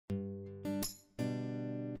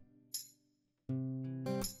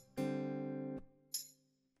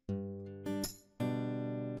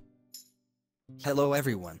Hello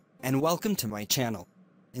everyone, and welcome to my channel.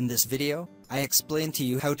 In this video, I explain to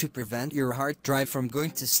you how to prevent your hard drive from going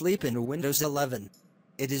to sleep in Windows 11.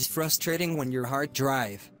 It is frustrating when your hard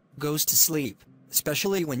drive goes to sleep,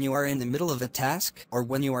 especially when you are in the middle of a task or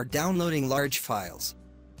when you are downloading large files.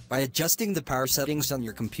 By adjusting the power settings on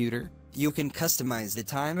your computer, you can customize the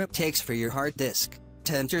time it takes for your hard disk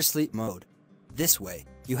to enter sleep mode. This way,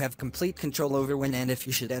 you have complete control over when and if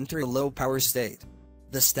you should enter a low power state.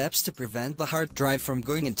 The steps to prevent the hard drive from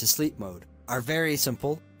going into sleep mode are very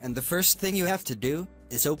simple, and the first thing you have to do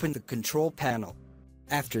is open the control panel.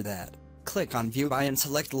 After that, click on View By and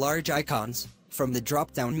select large icons from the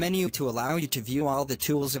drop-down menu to allow you to view all the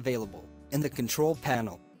tools available in the control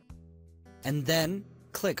panel. And then,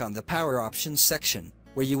 click on the Power Options section,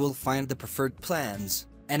 where you will find the preferred plans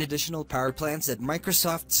and additional power plans that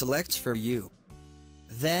Microsoft selects for you.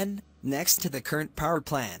 Then, next to the current power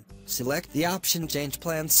plan, select the option Change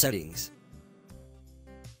Plan Settings.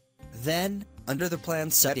 Then, under the plan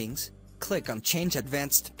settings, click on Change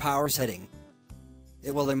Advanced Power Setting.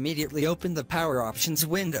 It will immediately open the Power Options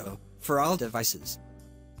window for all devices.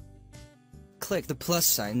 Click the plus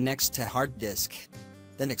sign next to Hard Disk.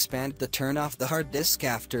 Then expand the Turn Off the Hard Disk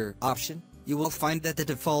After option. You will find that the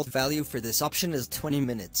default value for this option is 20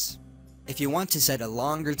 minutes. If you want to set a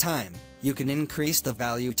longer time, you can increase the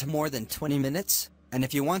value to more than 20 minutes, and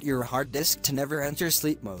if you want your hard disk to never enter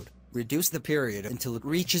sleep mode, reduce the period until it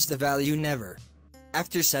reaches the value never.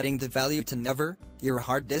 After setting the value to never, your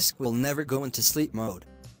hard disk will never go into sleep mode.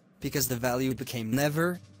 Because the value became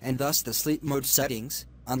never, and thus the sleep mode settings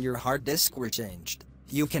on your hard disk were changed.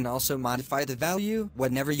 You can also modify the value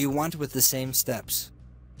whenever you want with the same steps.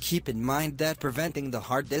 Keep in mind that preventing the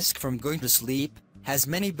hard disk from going to sleep has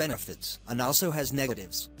many benefits and also has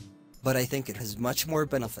negatives. But I think it has much more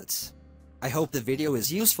benefits. I hope the video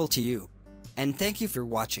is useful to you. And thank you for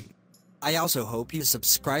watching. I also hope you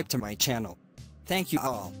subscribe to my channel. Thank you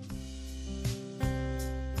all.